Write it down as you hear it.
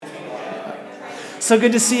So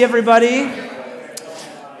good to see everybody.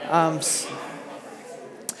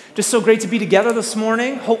 Just so great to be together this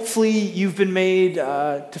morning. Hopefully you've been made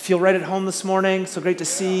to feel right at home this morning. So great to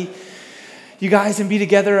see you guys and be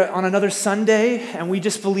together on another Sunday. And we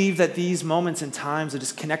just believe that these moments and times of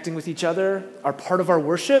just connecting with each other are part of our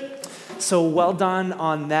worship. So well done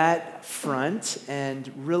on that front,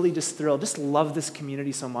 and really just thrilled. Just love this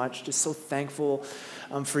community so much. Just so thankful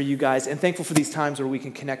for you guys, and thankful for these times where we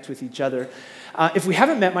can connect with each other. If we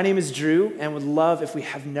haven't met, my name is Drew, and would love, if we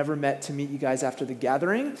have never met, to meet you guys after the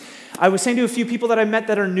gathering. I was saying to a few people that I met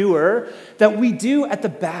that are newer, that we do at the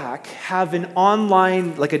back have an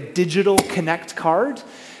online, like a digital connect card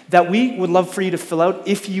that we would love for you to fill out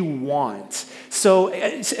if you want. So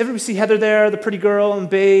everybody see Heather there, the pretty girl in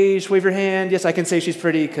beige, wave your hand. Yes, I can say she's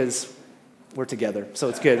pretty because we're together, so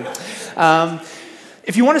it's good.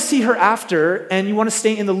 If you want to see her after and you want to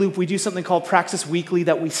stay in the loop, we do something called Praxis Weekly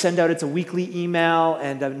that we send out. It's a weekly email,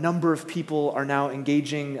 and a number of people are now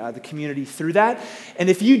engaging the community through that. And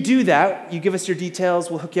if you do that, you give us your details,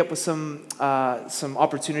 we'll hook you up with some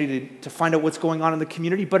opportunity to find out what's going on in the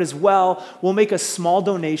community. But as well, we'll make a small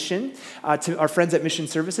donation to our friends at Mission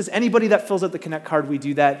Services. Anybody that fills out the Connect card, we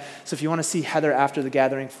do that. So if you want to see Heather after the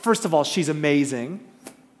gathering, first of all, she's amazing.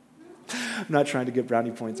 I'm not trying to get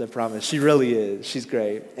brownie points, I promise. She really is. She's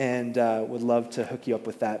great. And would love to hook you up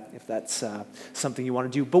with that if that's something you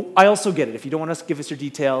want to do. But I also get it. If you don't want to give us your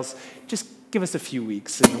details, just give us a few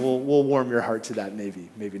weeks and we'll warm your heart to that maybe.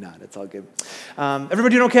 Maybe not. It's all good.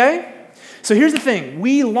 Everybody doing okay? So here's the thing.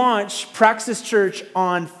 We launched Praxis Church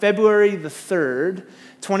on February the 3rd,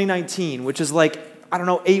 2019, which is 8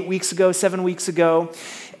 weeks ago, 7 weeks ago.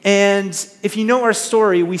 And if you know our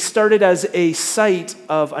story, we started as a site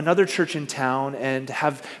of another church in town and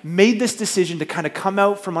have made this decision to kind of come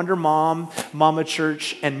out from under Mama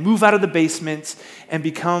Church, and move out of the basement and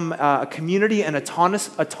become a community, an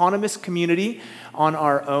autonomous community on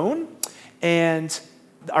our own. And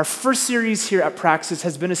our first series here at Praxis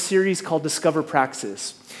has been a series called Discover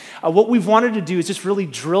Praxis. What we've wanted to do is just really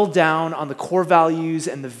drill down on the core values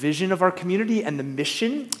and the vision of our community and the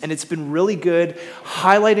mission, and it's been really good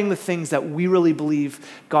highlighting the things that we really believe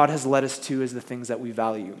God has led us to as the things that we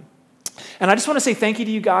value. And I just want to say thank you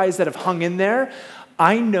to you guys that have hung in there.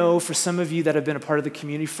 I know for some of you that have been a part of the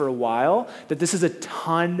community for a while that this is a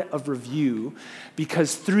ton of review,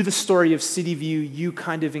 because through the story of City View, you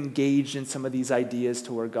kind of engaged in some of these ideas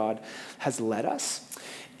to where God has led us.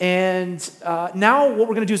 And now what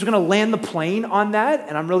we're going to do is we're going to land the plane on that,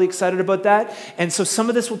 and I'm really excited about that. And so some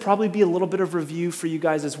of this will probably be a little bit of review for you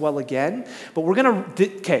guys as well again. But we're going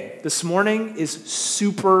to, this morning is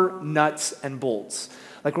super nuts and bolts.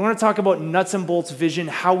 We're going to talk about nuts and bolts vision,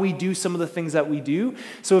 how we do some of the things that we do.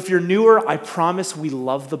 So if you're newer, I promise we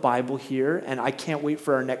love the Bible here, and I can't wait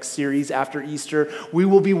for our next series after Easter. We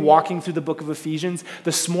will be walking through the book of Ephesians.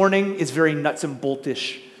 This morning is very nuts and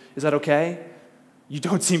boltish. Is that okay? You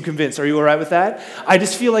don't seem convinced. Are you all right with that? I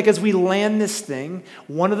just feel like as we land this thing,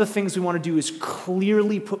 one of the things we want to do is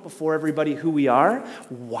clearly put before everybody who we are,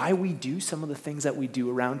 why we do some of the things that we do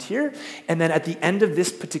around here. And then at the end of this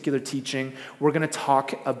particular teaching, we're going to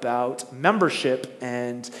talk about membership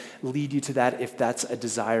and lead you to that if that's a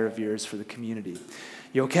desire of yours for the community.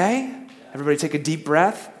 You okay? Everybody take a deep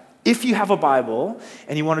breath. If you have a Bible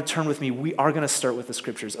and you want to turn with me, we are going to start with the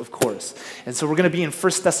scriptures, of course. And so we're going to be in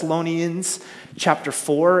 1 Thessalonians chapter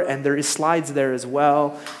 4, and there is slides there as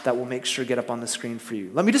well that we'll make sure get up on the screen for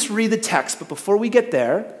you. Let me just read the text, but before we get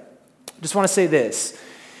there, I just want to say this.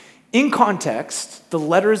 In context, the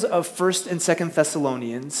letters of 1 and 2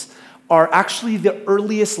 Thessalonians are actually the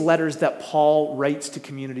earliest letters that Paul writes to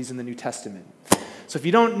communities in the New Testament. So if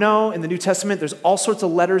you don't know, in the New Testament, there's all sorts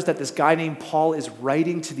of letters that this guy named Paul is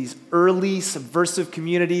writing to these early subversive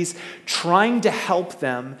communities, trying to help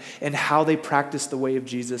them in how they practice the way of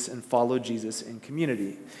Jesus and follow Jesus in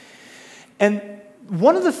community. And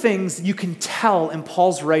one of the things you can tell in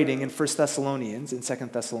Paul's writing in 1 Thessalonians and 2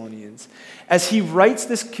 Thessalonians, as he writes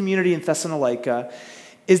this community in Thessalonica,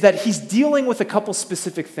 is that he's dealing with a couple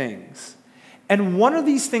specific things. And one of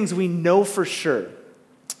these things we know for sure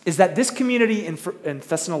is that this community in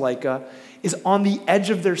Thessalonica is on the edge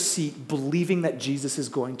of their seat, believing that Jesus is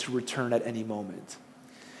going to return at any moment.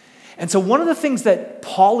 And so one of the things that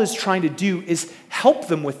Paul is trying to do is help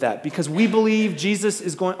them with that, because we believe Jesus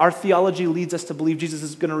is going, our theology leads us to believe Jesus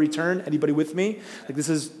is going to return. Anybody with me? This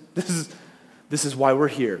is why we're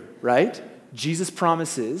here, right? Jesus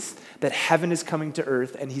promises that heaven is coming to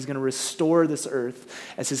earth and he's going to restore this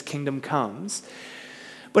earth as his kingdom comes.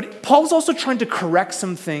 But Paul's also trying to correct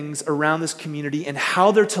some things around this community and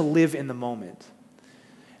how they're to live in the moment.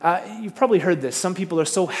 You've probably heard this. Some people are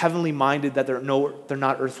so heavenly minded that they're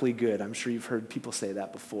not earthly good. I'm sure you've heard people say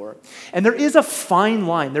that before. And there is a fine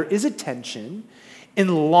line. There is a tension in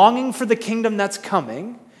longing for the kingdom that's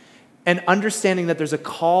coming and understanding that there's a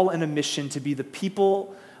call and a mission to be the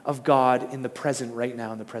people of God in the present right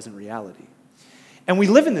now, in the present reality. And we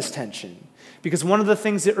live in this tension because one of the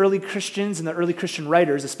things the early Christians and the early Christian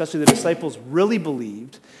writers, especially the disciples, really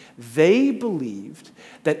believed, they believed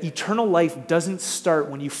that eternal life doesn't start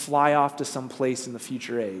when you fly off to some place in the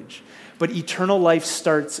future age, but eternal life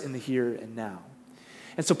starts in the here and now.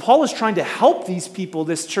 And so Paul is trying to help these people,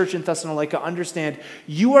 this church in Thessalonica, understand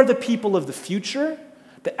you are the people of the future.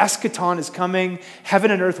 The eschaton is coming.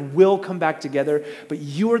 Heaven and earth will come back together, but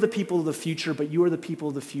you are the people of the future, but you are the people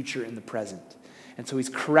of the future in the present. And so he's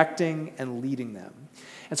correcting and leading them.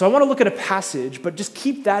 And so I want to look at a passage, but just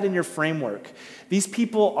keep that in your framework. These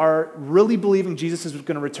people are really believing Jesus is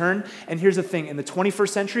going to return. And here's the thing, in the 21st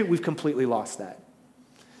century, we've completely lost that.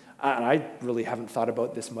 And I really haven't thought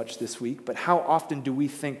about this much this week, but how often do we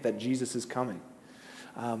think that Jesus is coming?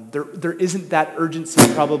 There isn't that urgency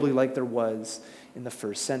probably like there was in the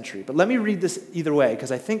first century. But let me read this either way,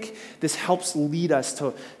 because I think this helps lead us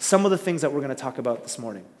to some of the things that we're going to talk about this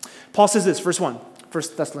morning. Paul says this, verse 1, 1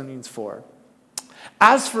 Thessalonians 4.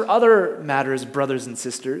 As for other matters, brothers and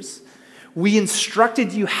sisters, we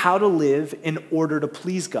instructed you how to live in order to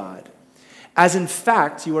please God, as in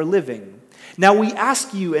fact you are living. Now we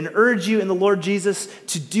ask you and urge you in the Lord Jesus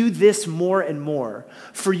to do this more and more,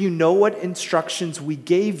 for you know what instructions we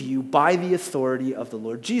gave you by the authority of the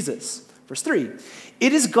Lord Jesus. Verse 3,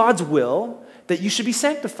 it is God's will that you should be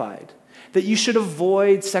sanctified, that you should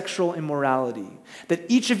avoid sexual immorality, that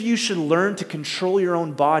each of you should learn to control your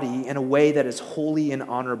own body in a way that is holy and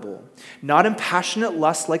honorable, not in passionate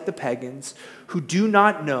lust like the pagans who do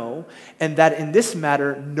not know, and that in this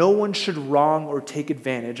matter no one should wrong or take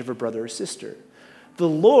advantage of a brother or sister. The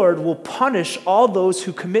Lord will punish all those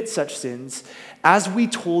who commit such sins, as we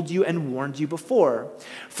told you and warned you before.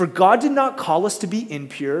 For God did not call us to be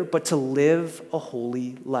impure, but to live a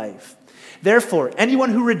holy life. Therefore, anyone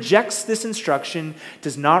who rejects this instruction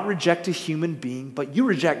does not reject a human being, but you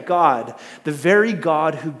reject God, the very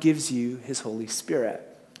God who gives you his Holy Spirit.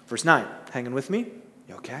 Verse 9, hanging with me?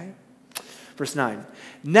 You okay? Verse 9,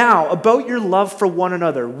 now about your love for one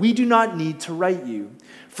another, we do not need to write you,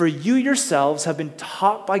 for you yourselves have been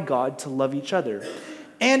taught by God to love each other.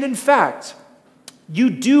 And in fact, you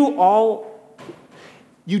do love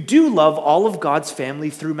all of God's family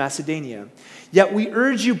through Macedonia. Yet we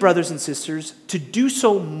urge you, brothers and sisters, to do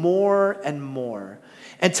so more and more,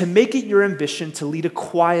 and to make it your ambition to lead a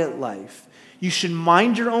quiet life. You should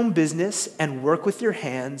mind your own business and work with your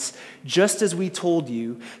hands, just as we told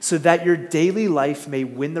you, so that your daily life may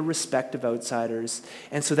win the respect of outsiders,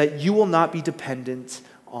 and so that you will not be dependent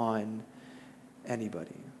on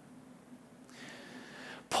anybody.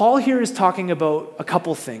 Paul here is talking about a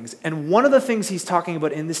couple things, and one of the things he's talking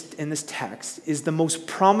about in this text is the most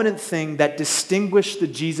prominent thing that distinguished the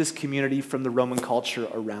Jesus community from the Roman culture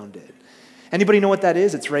around it. Anybody know what that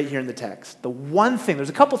is? It's right here in the text. The one thing, there's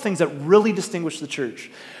a couple things that really distinguish the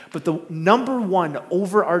church, but the number one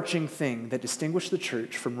overarching thing that distinguished the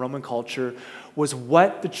church from Roman culture was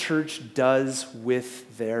what the church does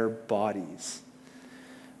with their bodies.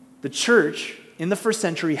 The church in the first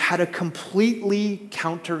century had a completely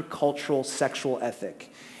countercultural sexual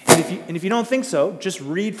ethic. And if you don't think so, just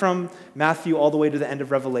read from Matthew all the way to the end of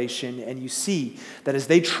Revelation, and you see that as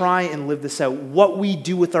they try and live this out, what we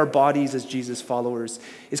do with our bodies as Jesus followers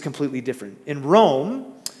is completely different. In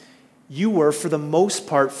Rome, you were, for the most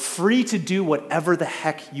part, free to do whatever the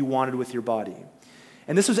heck you wanted with your body.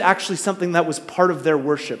 And this was actually something that was part of their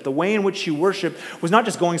worship. The way in which you worship was not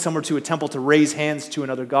just going somewhere to a temple to raise hands to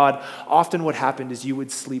another god. Often what happened is you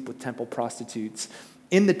would sleep with temple prostitutes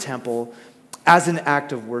in the temple as an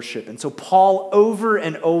act of worship. And so Paul over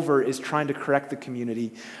and over is trying to correct the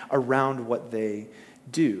community around what they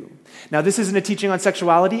do. Now, this isn't a teaching on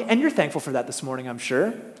sexuality, and you're thankful for that this morning, I'm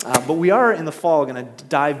sure. But we are in the fall going to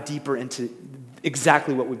dive deeper into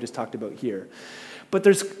exactly what we've just talked about here. But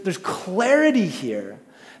there's clarity here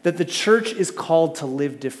that the church is called to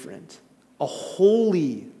live different, a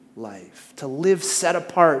holy life, to live set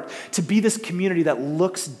apart, to be this community that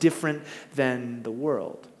looks different than the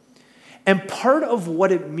world. And part of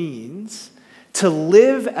what it means to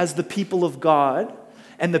live as the people of God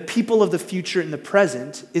and the people of the future in the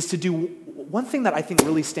present is to do one thing that I think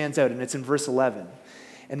really stands out, and it's in verse 11.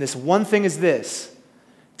 And this one thing is this: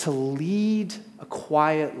 to lead a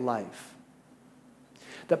quiet life.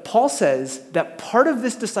 That Paul says that part of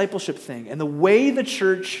this discipleship thing and the way the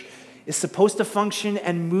church is supposed to function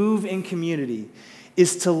and move in community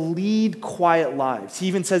is to lead quiet lives. He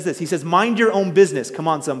even says this. He says, mind your own business, come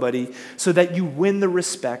on somebody, so that you win the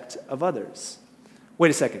respect of others. Wait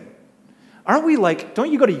a second. Aren't we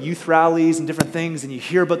don't you go to youth rallies and different things and you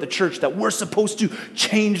hear about the church that we're supposed to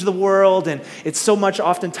change the world, and it's so much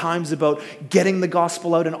oftentimes about getting the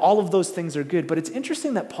gospel out, and all of those things are good. But it's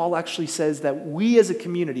interesting that Paul actually says that we as a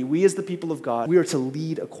community, we as the people of God, we are to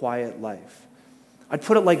lead a quiet life. I'd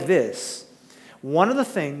put it like this. One of the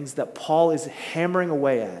things that Paul is hammering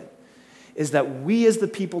away at is that we as the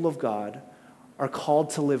people of God are called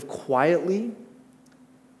to live quietly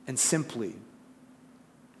and simply.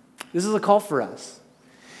 This is a call for us.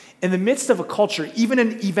 In the midst of a culture, even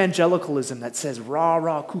in evangelicalism that says, rah,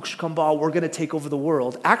 rah, kush kamba, we're going to take over the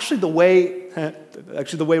world, actually the way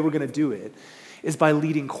we're going to do it is by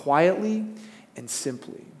leading quietly and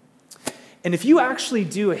simply. And if you actually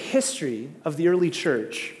do a history of the early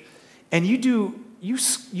church, and you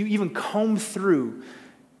even comb through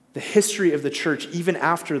the history of the church, even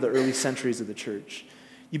after the early centuries of the church,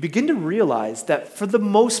 you begin to realize that for the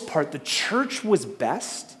most part, the church was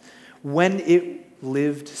best when it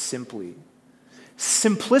lived simply.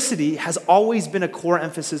 Simplicity has always been a core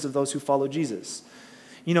emphasis of those who follow Jesus.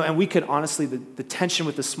 And we could honestly, the tension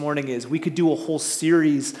with this morning is we could do a whole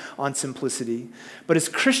series on simplicity. But as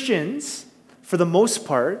Christians, for the most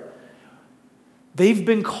part, they've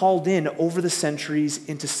been called in over the centuries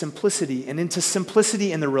into simplicity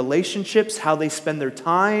in their relationships, how they spend their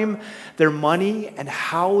time, their money, and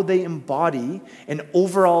how they embody an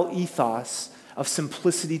overall ethos of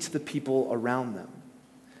simplicity to the people around them.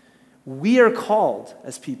 We are called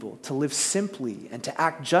as people to live simply and to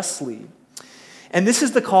act justly. And this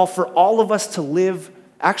is the call for all of us to live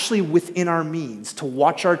actually within our means, to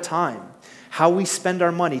watch our time, how we spend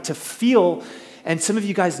our money, to feel, and some of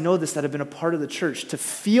you guys know this that have been a part of the church, to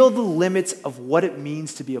feel the limits of what it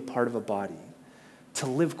means to be a part of a body, to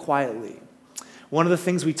live quietly. One of the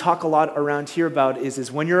things we talk a lot around here about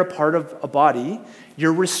is when you're a part of a body,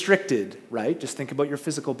 you're restricted, right? Just think about your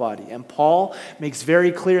physical body. And Paul makes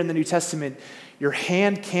very clear in the New Testament, your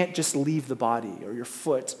hand can't just leave the body, or your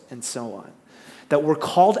foot, and so on. That we're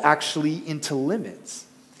called actually into limits.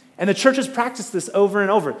 And the church has practiced this over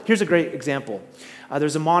and over. Here's a great example.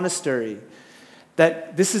 There's a monastery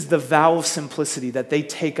that this is the vow of simplicity that they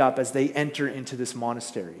take up as they enter into this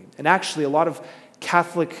monastery. And actually, a lot of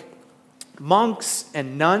Catholic monks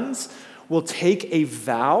and nuns will take a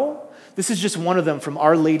vow. This is just one of them from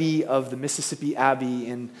Our Lady of the Mississippi Abbey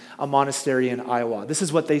in a monastery in Iowa. This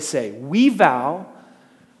is what they say. We vow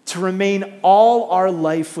to remain all our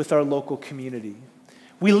life with our local community.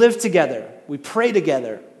 We live together. We pray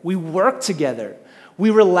together. We work together. We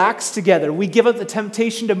relax together. We give up the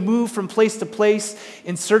temptation to move from place to place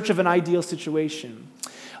in search of an ideal situation.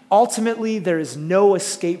 Ultimately, there is no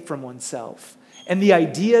escape from oneself. And the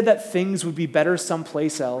idea that things would be better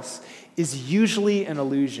someplace else is usually an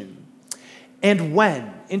illusion. And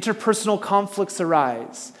when interpersonal conflicts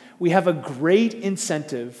arise, we have a great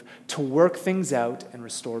incentive to work things out and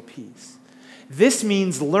restore peace. This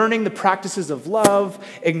means learning the practices of love,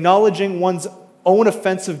 acknowledging one's own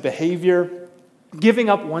offensive behavior, giving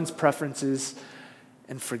up one's preferences,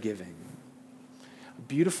 and forgiving. A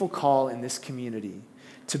beautiful call in this community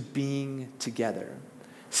to being together.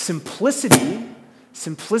 Simplicity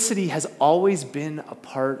has always been a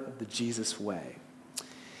part of the Jesus way.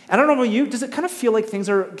 I don't know about you, does it kind of feel like things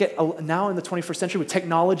now in the 21st century with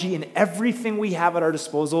technology and everything we have at our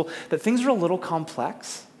disposal, that things are a little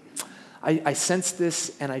complex? I sense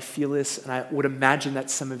this and I feel this, and I would imagine that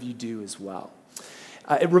some of you do as well.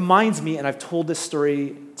 It reminds me, and I've told this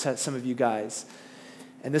story to some of you guys,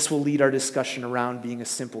 and this will lead our discussion around being a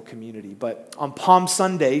simple community. But on Palm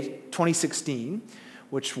Sunday, 2016,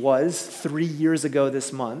 which was 3 years ago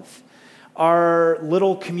this month, our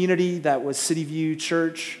little community that was City View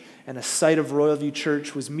Church and a site of Royal View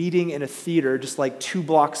Church was meeting in a theater just like 2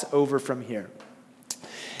 blocks over from here.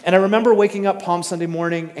 And I remember waking up Palm Sunday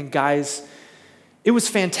morning, and guys, it was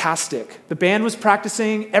fantastic. The band was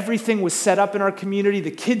practicing. Everything was set up in our community.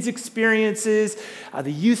 The kids' experiences,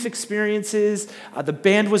 the youth experiences. The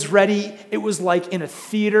band was ready. It was like in a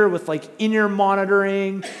theater with like in-ear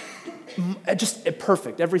monitoring. Just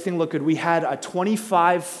perfect. Everything looked good. We had a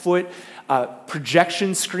 25-foot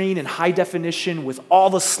projection screen in high definition with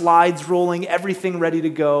all the slides rolling, everything ready to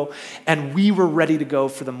go. And we were ready to go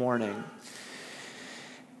for the morning.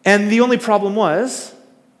 And the only problem was,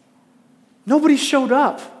 nobody showed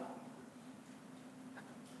up.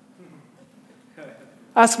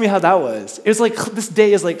 Ask me how that was. It was like, this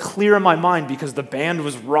day is like clear in my mind because the band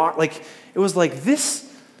was rock. Like, it was like, this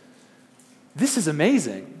is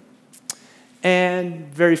amazing.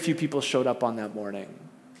 And very few people showed up on that morning.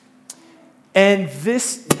 And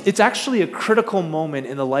it's actually a critical moment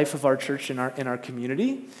in the life of our church in our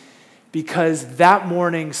community, because that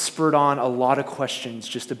morning spurred on a lot of questions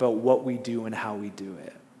just about what we do and how we do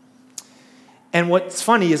it. And what's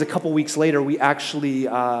funny is a couple weeks later, we actually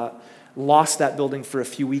lost that building for a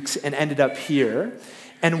few weeks and ended up here.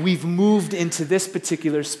 And we've moved into this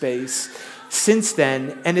particular space since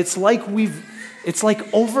then. And it's like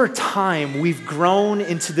over time, we've grown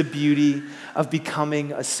into the beauty of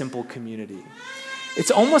becoming a simple community.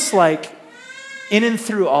 It's almost like in and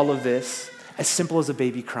through all of this, as simple as a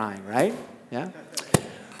baby crying, right? Yeah?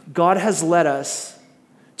 God has led us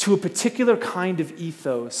to a particular kind of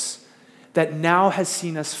ethos that now has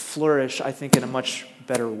seen us flourish, I think, in a much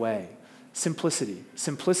better way. Simplicity.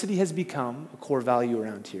 Simplicity has become a core value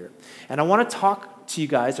around here. And I want to talk to you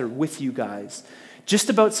guys, or with you guys, just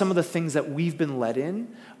about some of the things that we've been led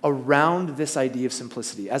in around this idea of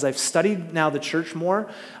simplicity. As I've studied now the church more,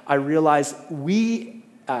 I realize we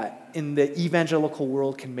in the evangelical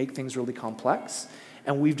world can make things really complex,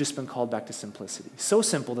 and we've just been called back to simplicity. So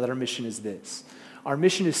simple that our mission is this. Our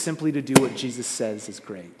mission is simply to do what Jesus says is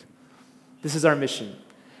great. This is our mission,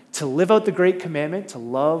 to live out the great commandment, to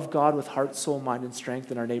love God with heart, soul, mind, and strength,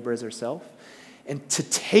 and our neighbor as ourselves, and to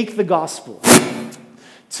take the gospel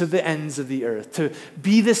to the ends of the earth, to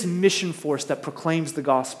be this mission force that proclaims the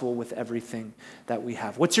gospel with everything that we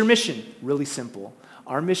have. What's your mission? Really simple.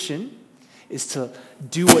 Our mission is to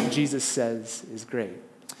do what Jesus says is great.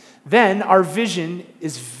 Then our vision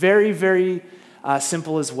is very, very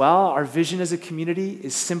simple as well. Our vision as a community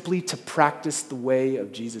is simply to practice the way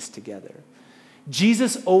of Jesus together.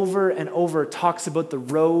 Jesus over and over talks about the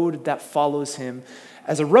road that follows him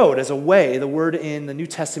as a road, as a way. The word in the New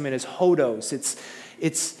Testament is hodos.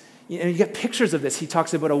 It's you get pictures of this. He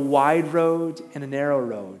talks about a wide road and a narrow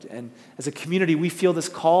road. And as a community, we feel this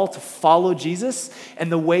call to follow Jesus. And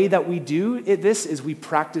the way that we do this is we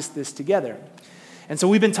practice this together. And so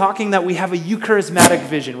we've been talking that we have a eucharismatic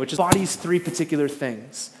vision, which embodies three particular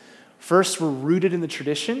things. First, we're rooted in the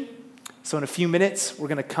tradition. So in a few minutes, we're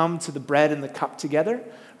going to come to the bread and the cup together.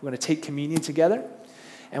 We're going to take communion together.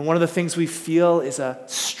 And one of the things we feel is a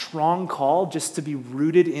strong call just to be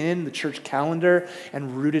rooted in the church calendar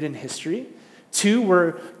and rooted in history. Two,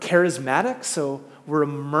 we're charismatic, so we're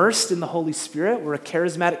immersed in the Holy Spirit. We're a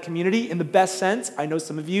charismatic community in the best sense. I know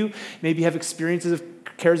some of you maybe have experiences of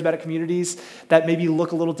charismatic communities that maybe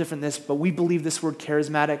look a little different than this, but we believe this word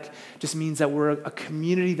charismatic just means that we're a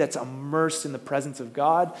community that's immersed in the presence of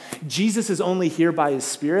God. Jesus is only here by his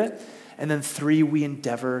Spirit. And then three, we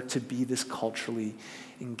endeavor to be this culturally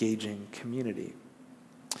engaging community.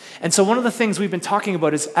 And so one of the things we've been talking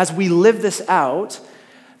about is as we live this out,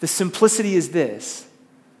 the simplicity is this.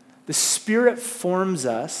 The Spirit forms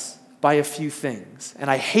us by a few things.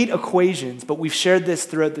 And I hate equations, but we've shared this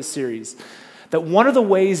throughout the series, that one of the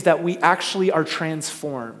ways that we actually are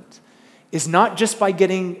transformed is not just by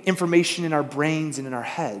getting information in our brains and in our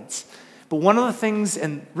heads, but one of the things,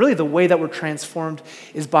 and really the way that we're transformed,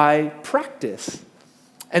 is by practice.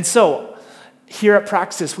 And so, here at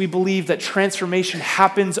Praxis, we believe that transformation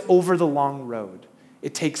happens over the long road.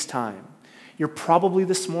 It takes time. You're probably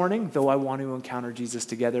this morning, though I want to encounter Jesus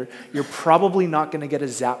together, you're probably not going to get a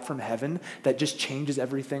zap from heaven that just changes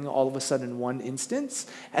everything all of a sudden in one instance.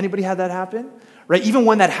 Anybody had that happen? Right? Even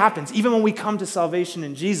when that happens, even when we come to salvation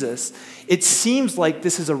in Jesus, it seems like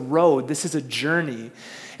this is a road, this is a journey.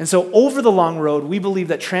 And so over the long road, we believe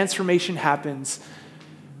that transformation happens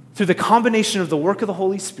through the combination of the work of the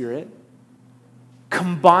Holy Spirit,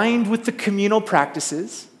 combined with the communal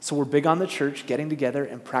practices, so we're big on the church, getting together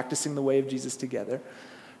and practicing the way of Jesus together,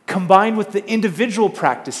 combined with the individual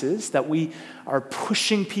practices that we are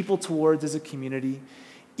pushing people towards as a community,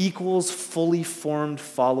 equals fully formed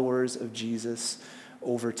followers of Jesus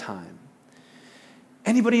over time.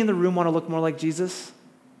 Anybody in the room want to look more like Jesus?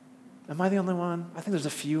 Am I the only one? I think there's a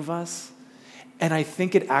few of us. And I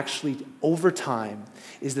think it actually, over time,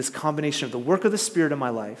 is this combination of the work of the Spirit in my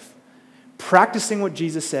life, practicing what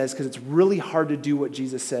Jesus says, because it's really hard to do what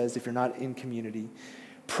Jesus says if you're not in community,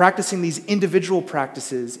 practicing these individual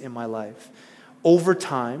practices in my life. Over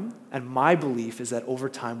time, and my belief is that over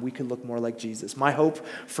time we can look more like Jesus. My hope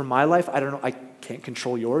for my life, I don't know, I can't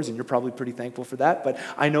control yours, and you're probably pretty thankful for that, but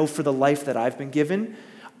I know for the life that I've been given,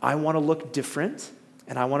 I want to look different,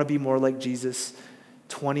 and I want to be more like Jesus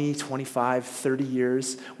 20, 25, 30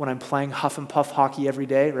 years when I'm playing Huff and Puff hockey every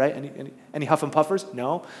day, right? Any Huff and Puffers?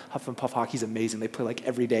 No? Huff and Puff hockey's amazing. They play like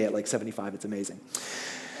every day at like 75. It's amazing.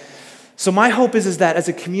 So my hope is that as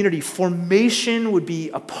a community, formation would be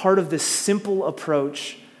a part of this simple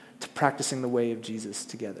approach to practicing the way of Jesus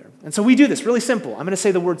together. And so we do this really simple. I'm going to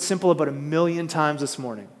say the word simple about 1 million times this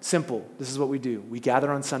morning. Simple. This is what we do. We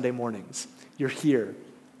gather on Sunday mornings. You're here.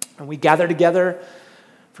 And we gather together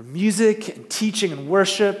for music and teaching and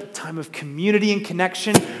worship, a time of community and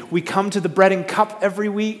connection. We come to the Bread and Cup every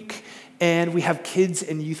week, and we have kids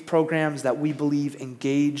and youth programs that we believe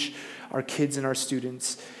engage our kids and our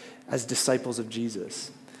students as disciples of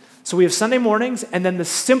Jesus. So we have Sunday mornings, and then the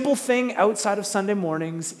simple thing outside of Sunday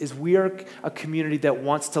mornings is we are a community that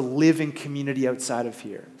wants to live in community outside of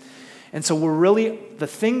here. And so we're really,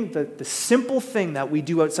 the simple thing that we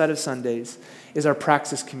do outside of Sundays is our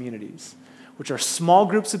Praxis communities, which are small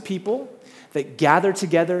groups of people that gather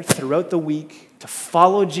together throughout the week to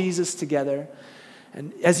follow Jesus together.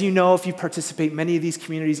 And as you know, if you participate, many of these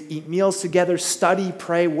communities eat meals together, study,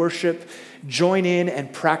 pray, worship, join in,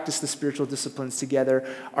 and practice the spiritual disciplines together.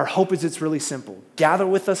 Our hope is it's really simple. Gather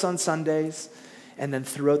with us on Sundays, and then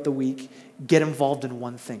throughout the week, get involved in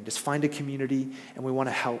one thing. Just find a community, and we want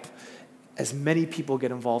to help as many people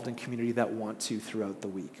get involved in community that want to throughout the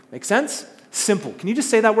week. Make sense? Simple. Can you just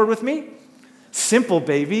say that word with me? Simple,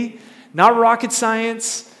 baby. Not rocket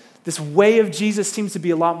science. This way of Jesus seems to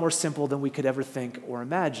be a lot more simple than we could ever think or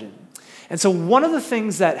imagine. And so one of the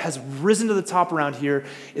things that has risen to the top around here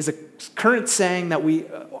is a current saying that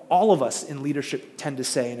all of us in leadership tend to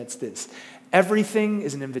say, and it's this: everything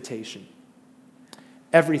is an invitation.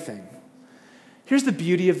 Everything. Here's the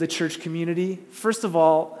beauty of the church community. First of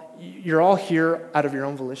all, you're all here out of your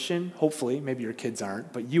own volition, hopefully. Maybe your kids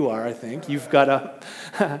aren't, but you are, I think. You've got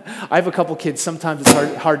I have a couple kids. Sometimes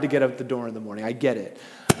it's hard to get out the door in the morning. I get it.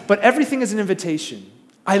 But everything is an invitation.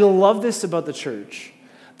 I love this about the church.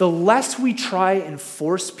 The less we try and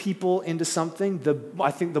force people into something,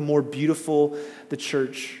 I think the more beautiful the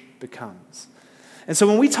church becomes. And so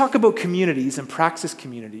when we talk about communities and Praxis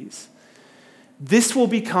communities, this will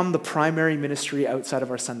become the primary ministry outside of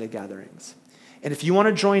our Sunday gatherings. And if you want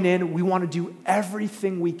to join in, we want to do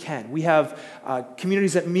everything we can. We have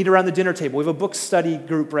communities that meet around the dinner table. We have a book study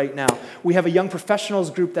group right now. We have a young professionals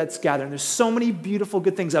group that's gathering. There's so many beautiful,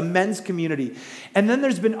 good things, a men's community. And then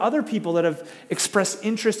there's been other people that have expressed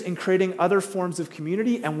interest in creating other forms of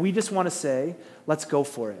community, and we just want to say, let's go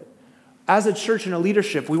for it. As a church and a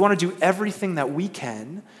leadership, we want to do everything that we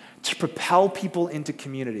can to propel people into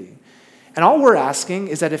community. And all we're asking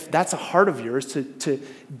is that if that's a heart of yours, to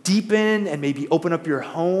deepen and maybe open up your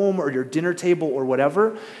home or your dinner table or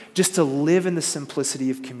whatever, just to live in the simplicity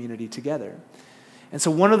of community together. And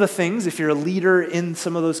so one of the things, if you're a leader in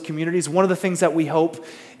some of those communities, one of the things that we hope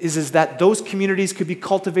is that those communities could be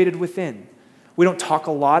cultivated within. We don't talk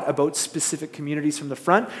a lot about specific communities from the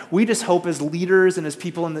front. We just hope as leaders and as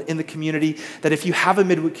people in the community that if you have a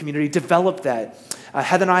midweek community, develop that.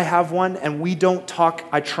 Heather and I have one, and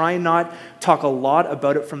I try not talk a lot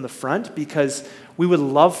about it from the front because we would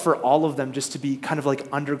love for all of them just to be kind of like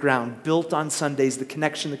underground, built on Sundays, the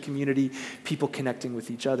connection, the community, people connecting with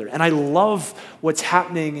each other. And I love what's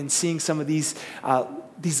happening and seeing some of these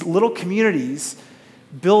little communities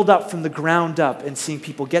build up from the ground up and seeing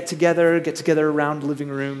people get together around living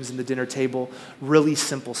rooms and the dinner table, really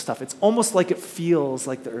simple stuff. It's almost like it feels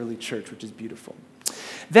like the early church, which is beautiful.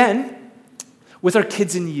 Then, with our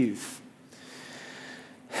kids and youth,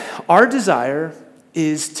 our desire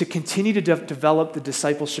is to continue to develop the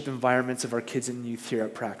discipleship environments of our kids and youth here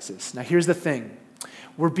at Praxis. Now, here's the thing.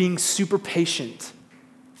 We're being super patient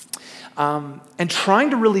and trying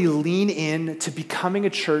to really lean in to becoming a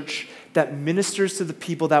church that ministers to the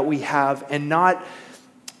people that we have and not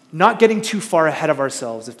getting too far ahead of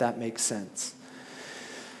ourselves, if that makes sense.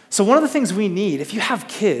 So one of the things we need, if you have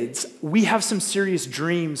kids, we have some serious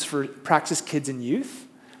dreams for Praxis kids and youth.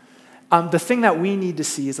 The thing that we need to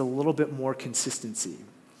see is a little bit more consistency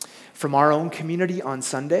from our own community on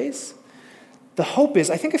Sundays. The hope is,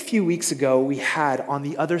 I think a few weeks ago, we had on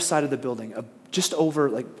the other side of the building just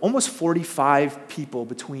over almost 45 people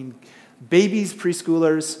between babies,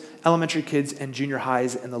 preschoolers, elementary kids, and junior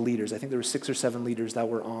highs, and the leaders. I think there were 6 or 7 leaders that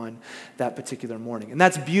were on that particular morning. And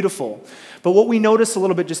that's beautiful. But what we notice a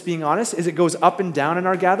little bit, just being honest, is it goes up and down in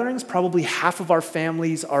our gatherings. Probably half of our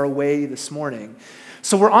families are away this morning.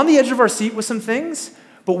 So we're on the edge of our seat with some things,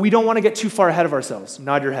 but we don't want to get too far ahead of ourselves.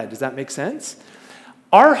 Nod your head. Does that make sense?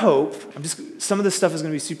 Our hope, some of this stuff is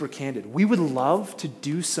going to be super candid. We would love to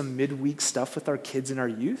do some midweek stuff with our kids and our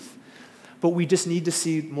youth, but we just need to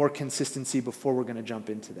see more consistency before we're going to jump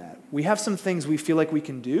into that. We have some things we feel like we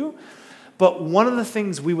can do, but one of the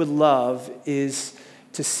things we would love is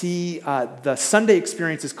to see the Sunday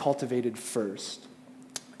experiences cultivated first.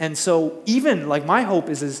 And so even, my hope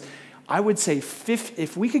is I would say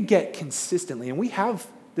if we could get consistently, and we have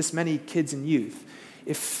this many kids and youth,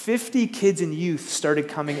 if 50 kids and youth started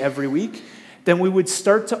coming every week, then we would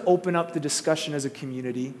start to open up the discussion as a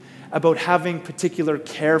community about having particular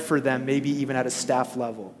care for them, maybe even at a staff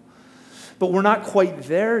level. But we're not quite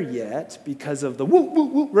there yet because of the woo, woo,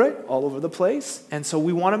 woo, right, all over the place. And so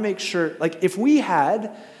we want to make sure, like if we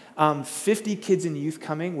had 50 kids and youth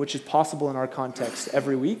coming, which is possible in our context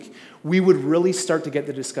every week, we would really start to get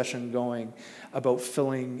the discussion going about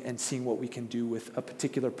filling and seeing what we can do with a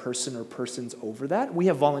particular person or persons over that. We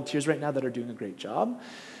have volunteers right now that are doing a great job.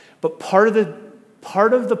 But part of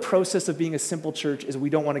the process of being a simple church is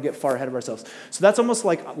we don't want to get far ahead of ourselves. So that's almost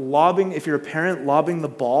like lobbing, if you're a parent, lobbing the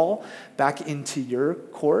ball back into your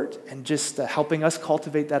court and just helping us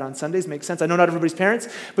cultivate that on Sundays makes sense. I know not everybody's parents,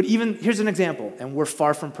 but even, here's an example, and we're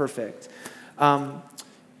far from perfect.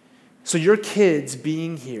 So your kids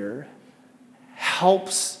being here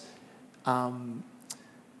helps,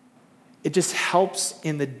 it just helps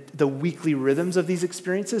in the weekly rhythms of these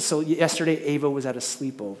experiences. So yesterday, Ava was at a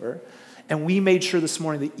sleepover. And we made sure this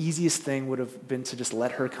morning the easiest thing would have been to just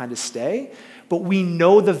let her kind of stay. But we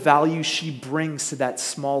know the value she brings to that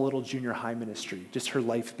small little junior high ministry, just her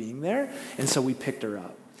life being there. And so we picked her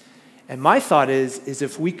up. And my thought is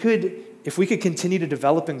if we could continue to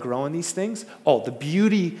develop and grow in these things, the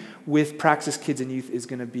beauty with Praxis Kids and Youth is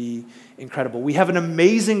going to be incredible. We have an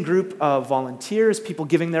amazing group of volunteers, people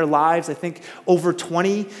giving their lives. I think over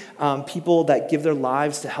 20 people that give their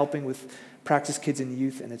lives to helping with Praxis Kids and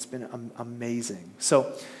Youth, and it's been amazing.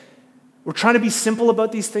 So we're trying to be simple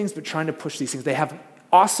about these things, but trying to push these things. They have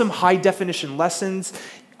awesome high-definition lessons.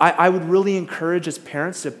 I would really encourage as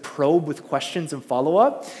parents to probe with questions and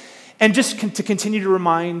follow-up, and just to continue to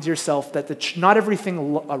remind yourself that not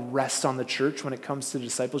everything rests on the church when it comes to the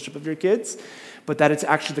discipleship of your kids, but that it's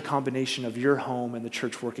actually the combination of your home and the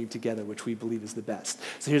church working together, which we believe is the best.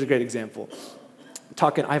 So here's a great example.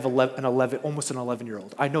 I have almost an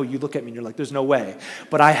 11-year-old. I know you look at me and you're like, there's no way.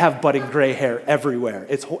 But I have budding gray hair everywhere.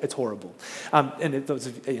 It's horrible. I'm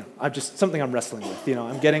just something I'm wrestling with.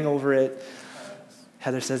 I'm getting over it.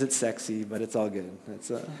 Heather says it's sexy, but it's all good.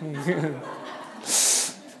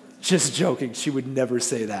 Just joking. She would never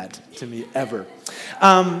say that to me ever.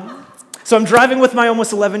 So I'm driving with my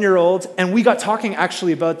almost 11-year-old, and we got talking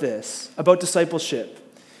actually about this, about discipleship.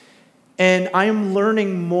 And I am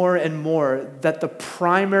learning more and more that the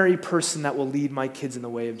primary person that will lead my kids in the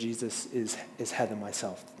way of Jesus is Heather,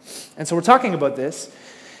 myself. And so we're talking about this.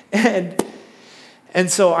 And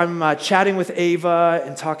so I'm chatting with Ava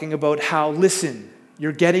and talking about how, listen,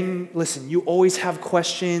 you always have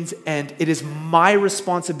questions, and it is my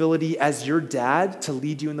responsibility as your dad to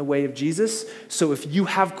lead you in the way of Jesus. So if you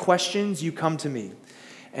have questions, you come to me.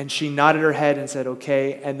 And she nodded her head and said,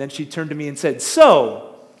 okay. And then she turned to me and said, so,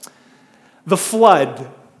 the flood.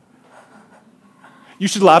 You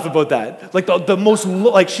should laugh about that. Like the most,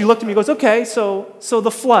 like she looked at me and goes, okay, so the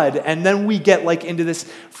flood. And then we get like into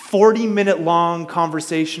this 40-minute long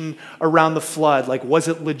conversation around the flood. Like, was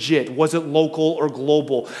it legit? Was it local or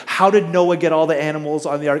global? How did Noah get all the animals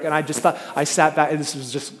on the ark? And I just thought, I sat back, and this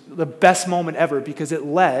was just the best moment ever because it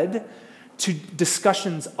led to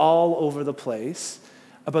discussions all over the place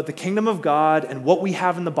about the kingdom of God and what we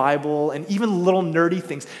have in the Bible and even little nerdy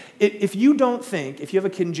things. If you have a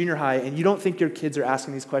kid in junior high and you don't think your kids are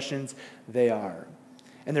asking these questions, they are.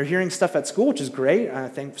 And they're hearing stuff at school, which is great.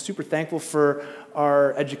 I'm super thankful for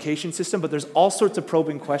our education system, but there's all sorts of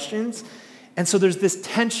probing questions. And so there's this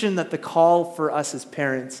tension that the call for us as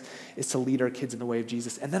parents is to lead our kids in the way of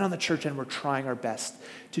Jesus. And then on the church end, we're trying our best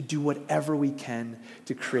to do whatever we can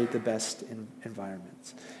to create the best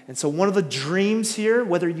environments. And so one of the dreams here,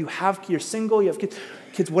 whether you're single, you have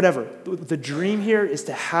kids, whatever, the dream here is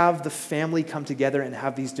to have the family come together and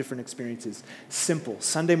have these different experiences. Simple.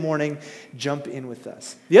 Sunday morning, jump in with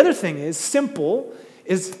us. The other thing is, simple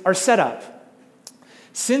is our setup.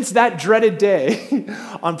 Since that dreaded day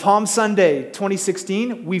on Palm Sunday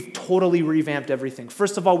 2016, we've totally revamped everything.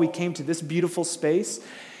 First of all, we came to this beautiful space,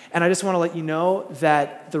 and I just want to let you know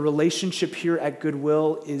that the relationship here at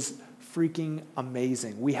Goodwill is freaking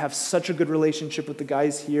amazing. We have such a good relationship with the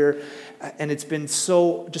guys here, and it's been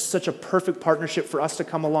just such a perfect partnership for us to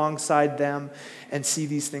come alongside them and see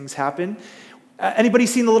these things happen. Anybody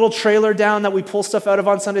seen the little trailer down that we pull stuff out of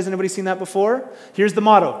on Sundays? Anybody seen that before? Here's the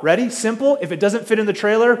motto. Ready? Simple. If it doesn't fit in the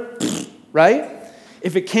trailer, right?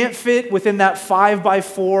 If it can't fit within that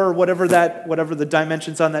 5x4 or whatever the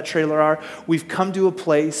dimensions on that trailer are, we've come to a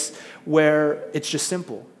place where it's just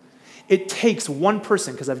simple. It takes one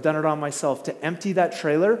person, because I've done it on myself, to empty that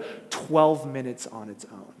trailer 12 minutes on its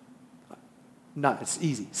own. It's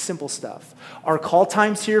easy, simple stuff. Our call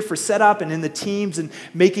times here for setup and in the teams and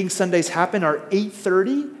making Sundays happen are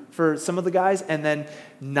 8:30 for some of the guys, and then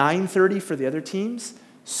 9:30 for the other teams.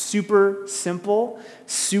 Super simple,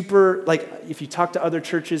 super, like if you talk to other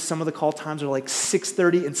churches, some of the call times are like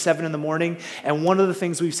 6:30 and 7 in the morning. And one of the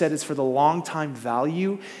things we've said is for the long-time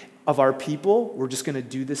value of our people, we're just going to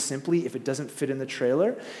do this simply if it doesn't fit in the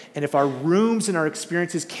trailer. And if our rooms and our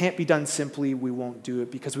experiences can't be done simply, we won't do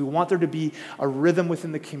it because we want there to be a rhythm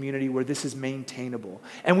within the community where this is maintainable.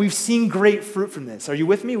 And we've seen great fruit from this. Are you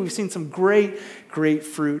with me? We've seen some great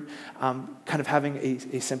fruit, kind of having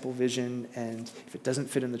a simple vision, and if it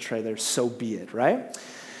doesn't fit in the trailer, so be it, right?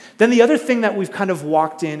 Then the other thing that we've kind of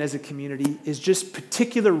walked in as a community is just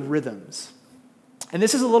particular rhythms. And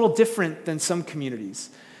this is a little different than some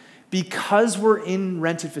communities. Because we're in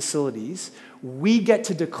rented facilities, we get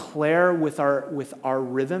to declare with our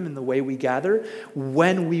rhythm and the way we gather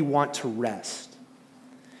when we want to rest.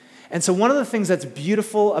 And so one of the things that's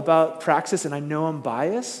beautiful about Praxis, and I know I'm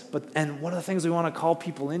biased, and one of the things we want to call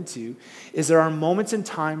people into is there are moments and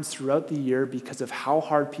times throughout the year because of how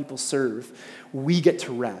hard people serve, we get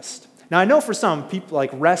to rest. Now I know for some people,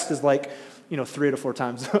 like rest is like, 3 to 4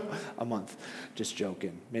 times a month. Just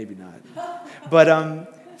joking, maybe not. But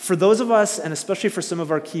for those of us, and especially for some of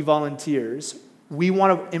our key volunteers, we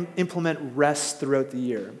want to implement rest throughout the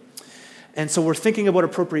year. And so we're thinking about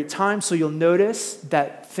appropriate times, so you'll notice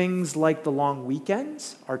that things like the long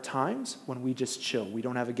weekends are times when we just chill. We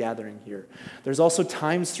don't have a gathering here. There's also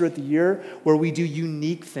times throughout the year where we do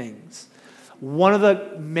unique things. One of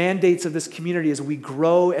the mandates of this community as we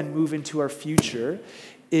grow and move into our future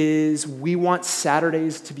is we want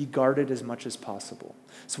Saturdays to be guarded as much as possible.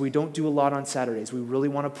 So we don't do a lot on Saturdays. We really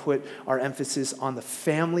want to put our emphasis on the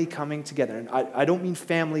family coming together. And I don't mean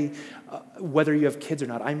family whether you have kids or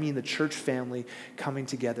not. I mean the church family coming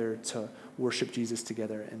together to worship Jesus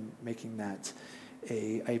together and making that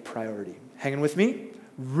a priority. Hanging with me?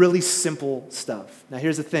 Really simple stuff. Now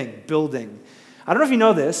here's the thing, building. I don't know if you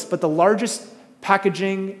know this, but the largest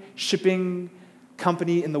packaging, shipping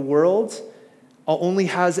company in the world only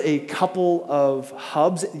has a couple of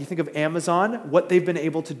hubs. You think of Amazon, what they've been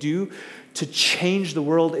able to do to change the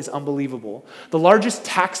world is unbelievable. The largest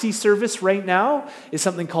taxi service right now is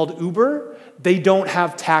something called Uber. They don't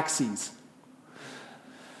have taxis.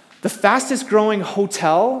 The fastest growing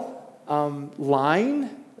hotel line,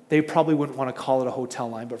 they probably wouldn't want to call it a hotel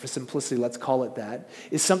line, but for simplicity, let's call it that,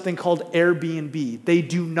 is something called Airbnb. They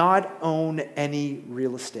do not own any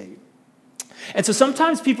real estate. And so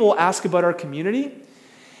sometimes people will ask about our community,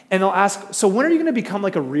 and they'll ask, so when are you going to become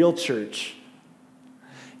like a real church?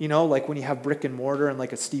 Like when you have brick and mortar and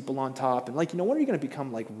like a steeple on top, and when are you going to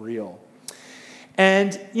become like real?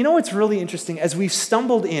 And it's really interesting, as we've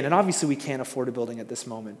stumbled in, and obviously we can't afford a building at this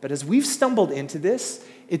moment, but as we've stumbled into this,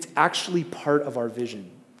 it's actually part of our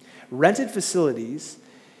vision. Rented facilities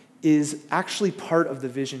is actually part of the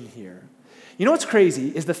vision here. What's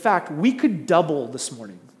crazy is the fact we could double this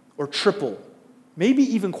morning, or triple, maybe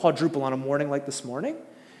even quadruple on a morning like this morning,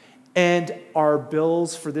 and our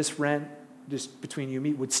bills for this rent, just between you and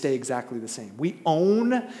me, would stay exactly the same. We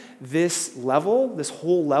own this level, this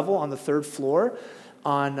whole level on the 3rd floor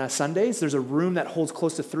on Sundays. There's a room that holds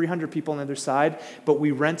close to 300 people on the other side, but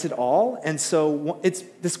we rent it all. And so it's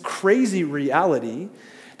this crazy reality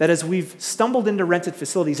that as we've stumbled into rented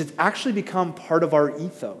facilities, it's actually become part of our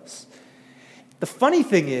ethos. The funny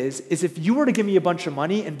thing is if you were to give me a bunch of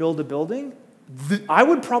money and build a building, I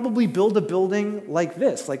would probably build a building like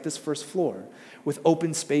this 1st floor, with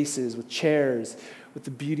open spaces, with chairs, with the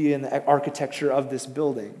beauty and the architecture of this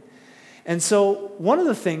building. And so one of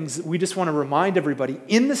the things we just want to remind everybody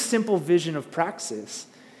in the simple vision of Praxis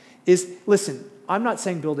is, listen, I'm not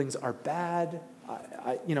saying buildings are bad.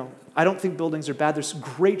 I don't think buildings are bad. There's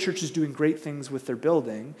great churches doing great things with their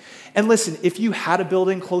building. And listen, if you had a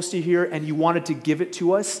building close to here and you wanted to give it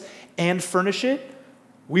to us and furnish it,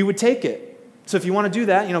 we would take it. So if you want to do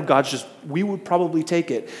that, we would probably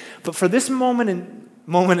take it. But for this moment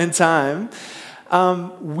in time,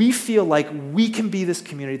 we feel like we can be this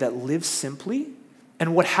community that lives simply.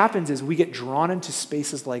 And what happens is we get drawn into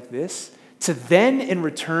spaces like this to then, in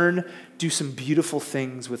return, do some beautiful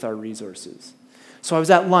things with our resources. So I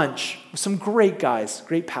was at lunch with some great guys,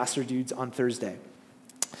 great pastor dudes on Thursday.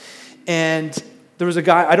 And there was a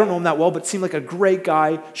guy, I don't know him that well, but seemed like a great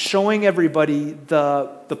guy, showing everybody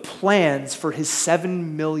the plans for his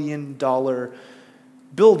 $7 million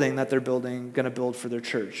building that they're going to build for their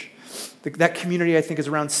church. That community, I think, is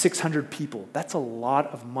around 600 people. That's a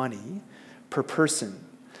lot of money per person.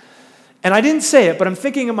 And I didn't say it, but I'm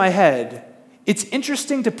thinking in my head, it's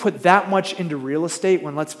interesting to put that much into real estate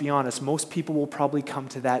when, let's be honest, most people will probably come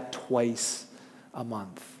to that twice a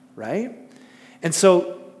month, right? And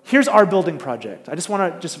so Here's our building project. I just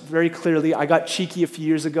want to just very clearly, I got cheeky a few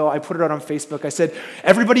years ago. I put it out on Facebook. I said,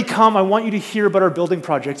 everybody come. I want you to hear about our building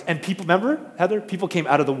project. And people, remember, Heather? People came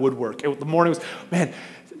out of the woodwork. The morning was, man,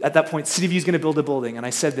 at that point, City View is going to build a building. And I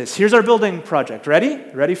said this, here's our building project. Ready?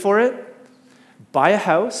 Ready for it? Buy a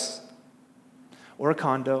house or a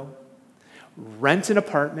condo, rent an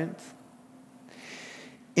apartment,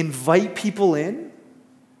 invite people in,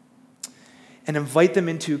 and invite them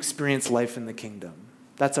in to experience life in the kingdom.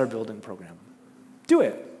 That's our building program. Do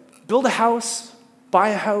it. Build a house, buy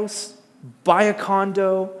a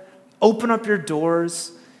condo, open up your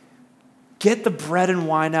doors, get the bread and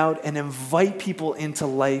wine out, and invite people into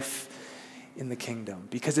life in the kingdom.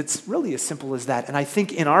 Because it's really as simple as that. And I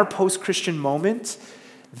think in our post-Christian moment,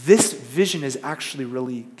 this vision is actually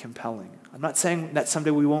really compelling. I'm not saying that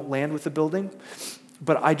someday we won't land with the building,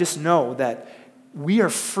 but I just know that we are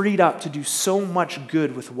freed up to do so much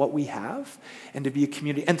good with what we have and to be a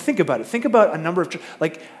community. And think about it. Think about a number of,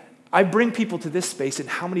 I bring people to this space and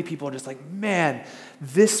how many people are just like, man,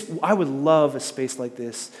 I would love a space like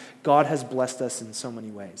this. God has blessed us in so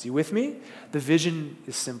many ways. You with me? The vision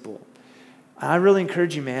is simple. And I really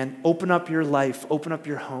encourage you, man, open up your life, open up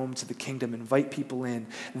your home to the kingdom, invite people in.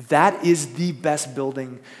 That is the best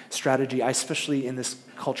building strategy, especially in this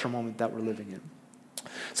cultural moment that we're living in.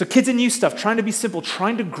 So kids and youth stuff, trying to be simple,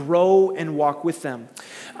 trying to grow and walk with them.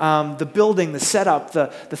 The building, the setup, the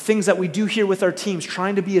things that we do here with our teams,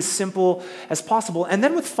 trying to be as simple as possible. And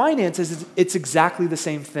then with finances, it's exactly the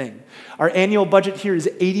same thing. Our annual budget here is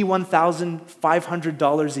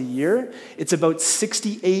 $81,500 a year. It's about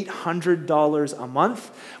 $6,800 a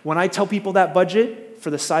month. When I tell people that budget for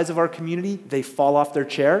the size of our community, they fall off their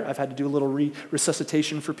chair. I've had to do a little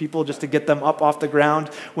resuscitation for people just to get them up off the ground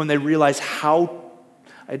when they realize how,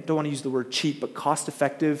 I don't want to use the word cheap, but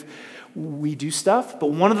cost-effective we do stuff.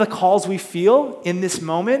 But one of the calls we feel in this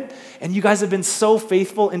moment, and you guys have been so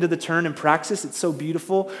faithful into the turn and praxis, it's so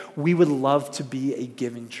beautiful, we would love to be a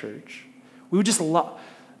giving church. We would just love,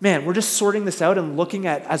 man, we're just sorting this out and looking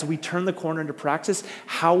at, as we turn the corner into praxis,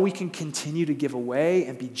 how we can continue to give away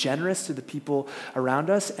and be generous to the people around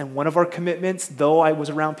us. And one of our commitments, though I was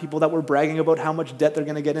around people that were bragging about how much debt they're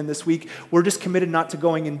going to get in this week, we're just committed not to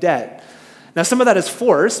going in debt. Now, some of that is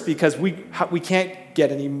forced because we can't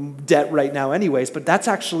get any debt right now anyways, but that's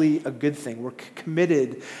actually a good thing. We're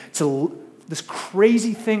committed to this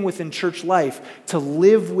crazy thing within church life, to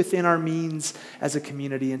live within our means as a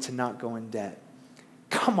community and to not go in debt.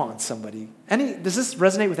 Come on, somebody. Does this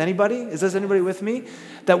resonate with anybody? Is this anybody with me?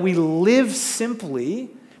 That we live simply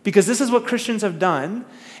because this is what Christians have done.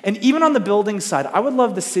 And even on the building side, I would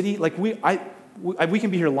love the city, we can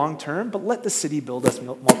be here long term, but let the city build us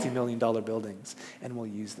multi-million-dollar buildings and we'll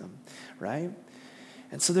use them, right?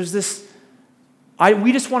 And so there's this,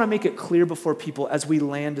 we just want to make it clear before people as we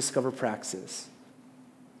land Discover Praxis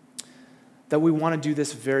that we want to do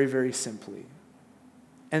this very, very simply.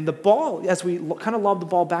 And the ball, as we kind of lob the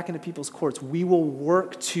ball back into people's courts, we will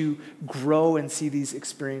work to grow and see these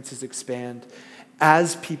experiences expand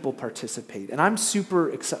as people participate. And I'm super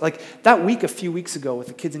excited. Like that week, a few weeks ago with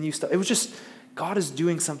the kids and youth stuff, it was just, God is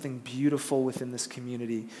doing something beautiful within this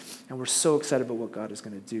community, and we're so excited about what God is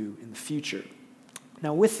going to do in the future.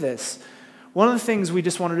 Now with this, one of the things we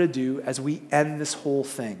just wanted to do as we end this whole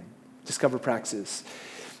thing, Discover Praxis,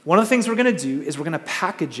 one of the things we're going to do is we're going to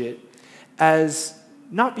package it as,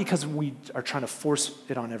 not because we are trying to force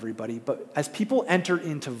it on everybody, but as people enter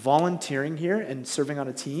into volunteering here and serving on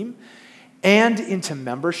a team and into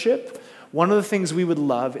membership, one of the things we would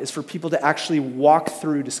love is for people to actually walk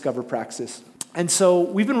through Discover Praxis. And so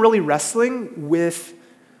we've been really wrestling with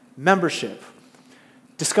membership.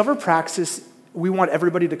 Discover Praxis, we want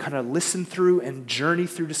everybody to kind of listen through and journey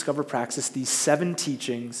through Discover Praxis, these 7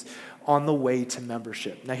 teachings on the way to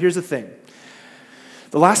membership. Now here's the thing.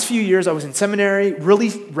 The last few years I was in seminary,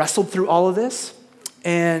 really wrestled through all of this,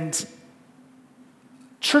 and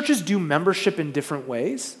churches do membership in different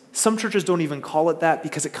ways. Some churches don't even call it that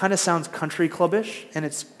because it kind of sounds country clubbish, and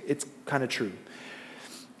it's kind of true.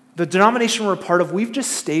 The denomination we're a part of, we've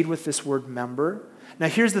just stayed with this word member. Now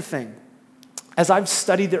here's the thing. As I've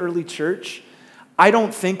studied the early church, I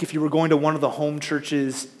don't think if you were going to one of the home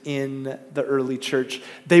churches in the early church,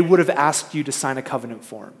 they would have asked you to sign a covenant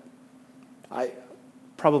form.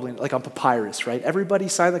 Probably like on papyrus, right? Everybody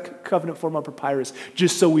sign the covenant form on papyrus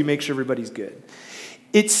just so we make sure everybody's good.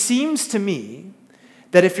 It seems to me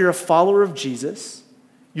that if you're a follower of Jesus,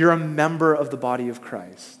 you're a member of the body of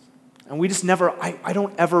Christ. And we just never, I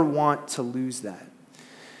don't ever want to lose that.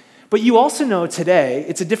 But you also know today,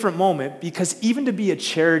 it's a different moment because even to be a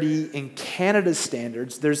charity in Canada's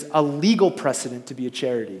standards, there's a legal precedent to be a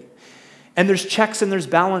charity. And there's checks and there's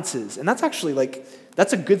balances. And that's actually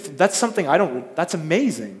that's a good, that's something that's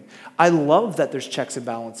amazing. I love that there's checks and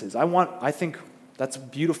balances. I think that's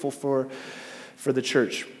beautiful for the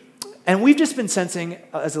church. And we've just been sensing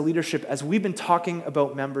as a leadership, as we've been talking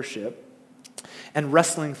about membership and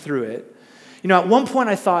wrestling through it, at one point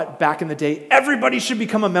I thought back in the day, everybody should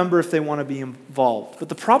become a member if they want to be involved. But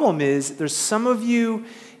the problem is, there's some of you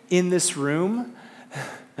in this room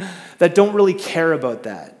that don't really care about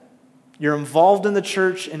that. You're involved in the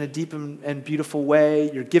church in a deep and beautiful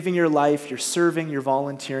way. You're giving your life, you're serving, you're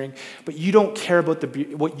volunteering, but you don't care about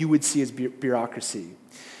what you would see as bureaucracy.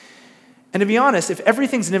 And to be honest, if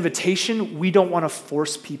everything's an invitation, we don't want to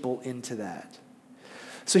force people into that.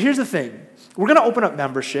 So here's the thing. We're going to open up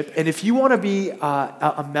membership, and if you want to be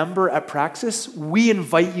a member at Praxis, we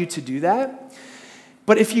invite you to do that.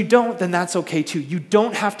 But if you don't, then that's okay too. You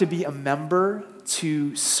don't have to be a member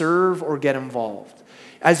to serve or get involved.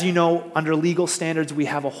 As you know, under legal standards, we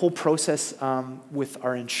have a whole process with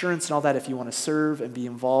our insurance and all that if you want to serve and be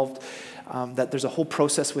involved. That there's a whole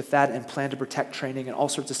process with that and plan to protect training and all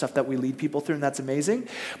sorts of stuff that we lead people through, and that's amazing.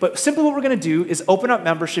 But simply what we're going to do is open up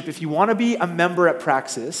membership. If you want to be a member at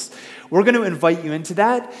Praxis, we're going to invite you into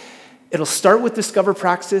that. It'll start with Discover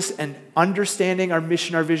Praxis and understanding our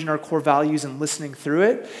mission, our vision, our core values, and listening through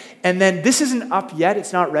it. And then this isn't up yet,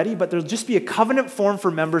 it's not ready, but there'll just be a covenant form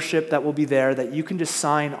for membership that will be there that you can just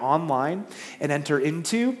sign online and enter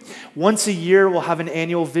into. Once a year, we'll have an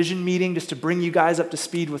annual vision meeting just to bring you guys up to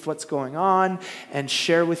speed with what's going on and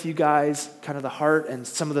share with you guys kind of the heart and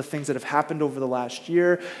some of the things that have happened over the last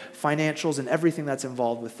year, financials and everything that's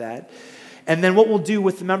involved with that. And then what we'll do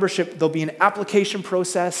with the membership, there'll be an application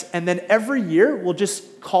process, and then every year we'll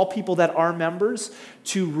just call people that are members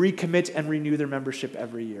to recommit and renew their membership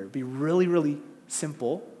every year. It'll be really, really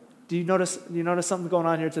simple. Do you notice something going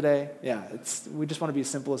on here today? Yeah, we just want to be as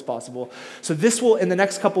simple as possible. So this will, in the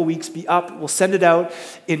next couple weeks, be up. We'll send it out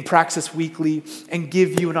in Praxis Weekly and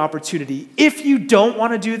give you an opportunity. If you don't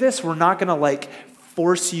want to do this, we're not going to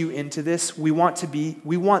force you into this. We want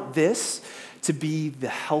this to be the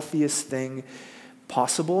healthiest thing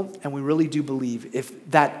possible, and we really do believe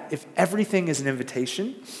if everything is an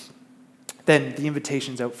invitation, then the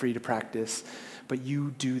invitation's out for you to practice, but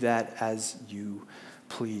you do that as you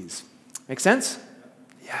please. Make sense?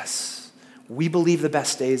 Yes. We believe the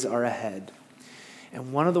best days are ahead.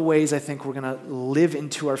 And one of the ways I think we're going to live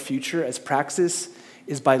into our future as Praxis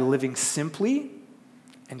is by living simply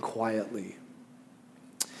and quietly.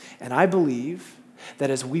 And I believe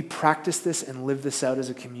that as we practice this and live this out as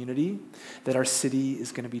a community, that our city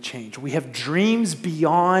is going to be changed. We have dreams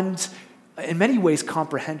beyond, in many ways,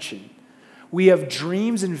 comprehension. We have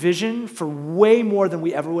dreams and vision for way more than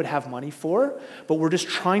we ever would have money for, but we're just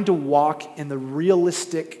trying to walk in the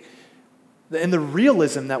realism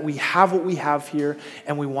that we have what we have here,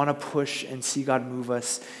 and we want to push and see God move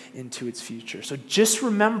us into its future. So just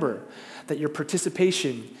remember that your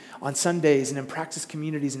participation on Sundays and in Praxis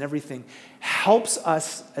communities and everything helps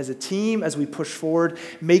us as a team, as we push forward,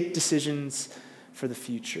 make decisions for the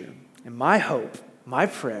future. And my hope, my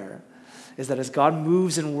prayer, is that as God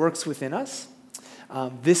moves and works within us,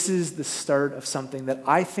 this is the start of something that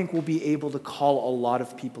I think we'll be able to call a lot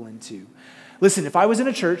of people into. Listen, if I was in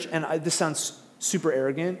a church, and this sounds super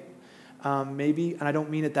arrogant, maybe, and I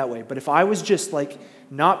don't mean it that way, but if I was just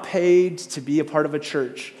not paid to be a part of a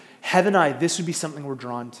church, Heather and I, this would be something we're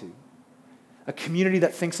drawn to. A community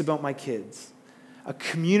that thinks about my kids. A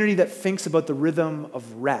community that thinks about the rhythm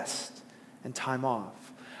of rest and time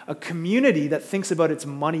off. A community that thinks about its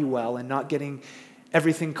money well and not getting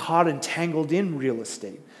everything caught and tangled in real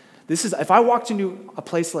estate. If I walked into a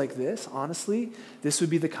place like this, honestly, this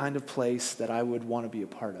would be the kind of place that I would want to be a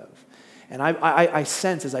part of. And I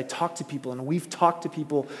sense as I talk to people, and we've talked to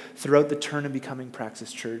people throughout the Turn and Becoming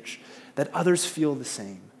Praxis Church, that others feel the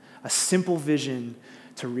same. A simple vision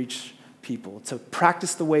to reach people, to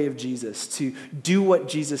practice the way of Jesus, to do what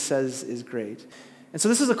Jesus says is great. And so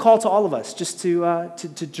this is a call to all of us just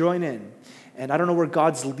to join in. And I don't know where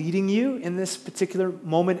God's leading you in this particular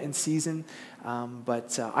moment and season,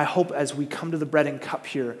 but I hope as we come to the bread and cup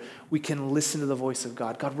here, we can listen to the voice of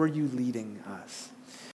God. God, where are you leading us?